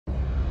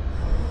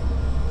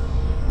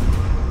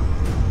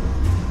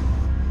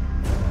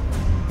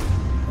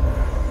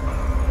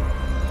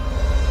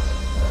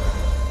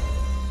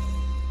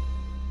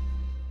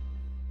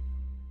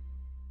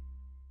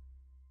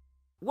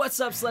What's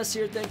up, Sless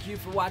here. Thank you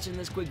for watching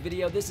this quick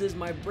video. This is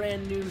my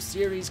brand new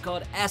series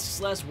called Ask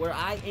Sless, where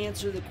I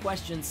answer the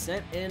questions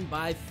sent in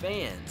by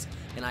fans,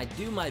 and I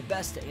do my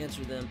best to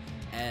answer them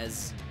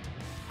as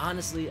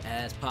honestly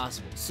as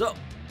possible. So,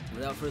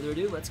 without further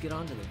ado, let's get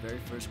on to the very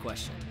first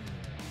question.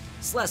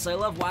 Sless, I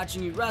love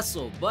watching you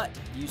wrestle, but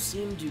you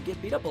seem to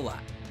get beat up a lot.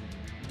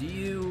 Do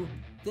you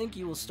think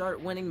you will start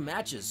winning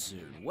matches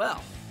soon?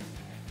 Well,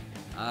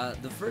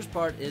 the first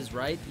part is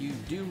right. You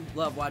do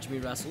love watching me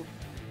wrestle.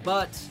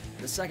 But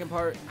the second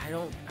part, I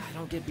don't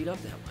get beat up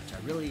that much.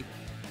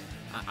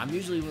 I'm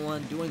usually the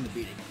one doing the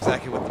beating.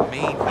 Exactly what the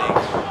main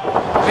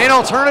thing. Main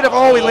alternative,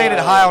 oh, he landed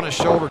high on his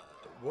shoulder.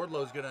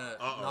 Wardlow's gonna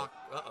knock,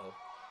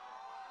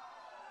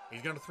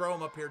 He's gonna throw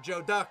him up here.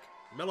 Joe, duck.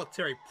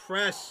 Military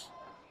press.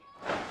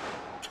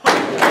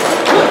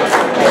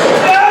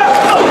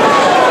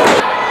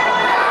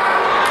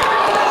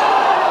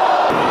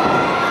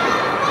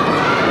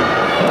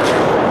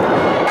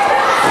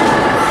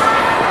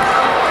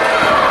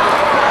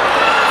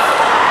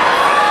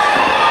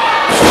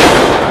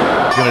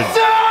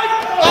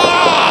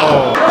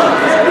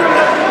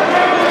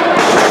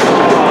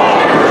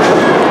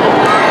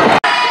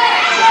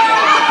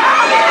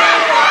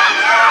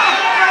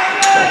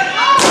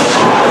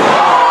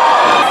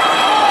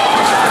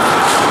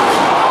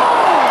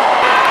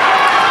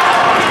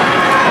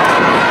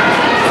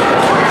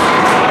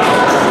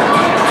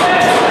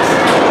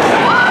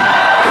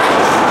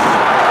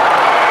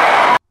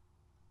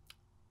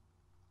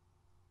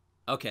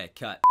 Okay,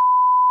 cut.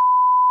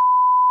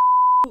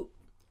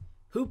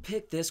 Who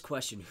picked this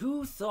question?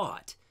 Who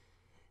thought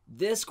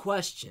this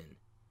question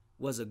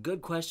was a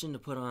good question to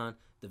put on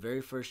the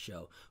very first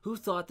show? Who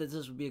thought that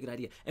this would be a good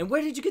idea? And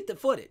where did you get the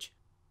footage?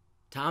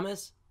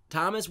 Thomas?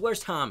 Thomas? Where's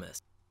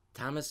Thomas?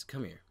 Thomas,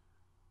 come here.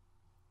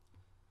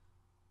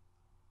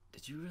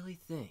 Did you really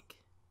think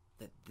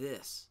that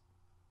this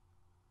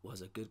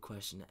was a good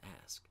question to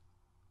ask?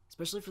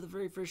 Especially for the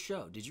very first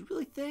show. Did you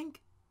really think?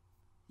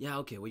 Yeah,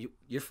 okay, well,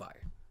 you're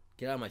fired.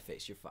 Get out of my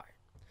face. You're fired.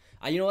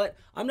 You know what?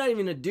 I'm not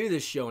even going to do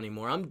this show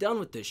anymore. I'm done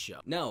with this show.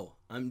 No,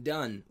 I'm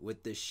done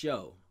with this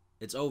show.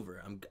 It's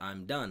over.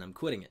 I'm done. I'm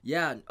quitting it.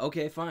 Yeah,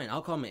 okay, fine.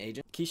 I'll call my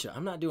agent. Keisha,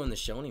 I'm not doing this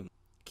show anymore.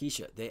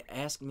 Keisha, they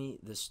ask me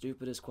the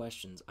stupidest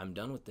questions. I'm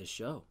done with this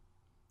show.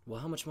 Well,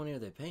 how much money are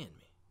they paying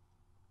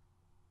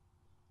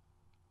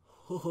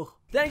me?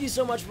 Thank you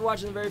so much for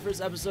watching the very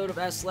first episode of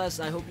Ask Sless.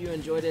 I hope you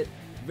enjoyed it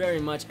very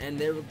much, and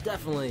there will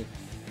definitely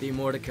be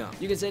more to come.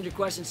 You can send your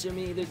questions to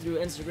me either through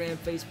Instagram,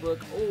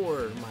 Facebook,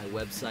 or my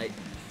website,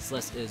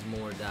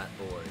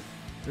 slessismore.org.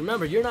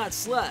 Remember, you're not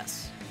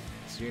Sless,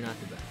 so you're not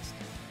the best.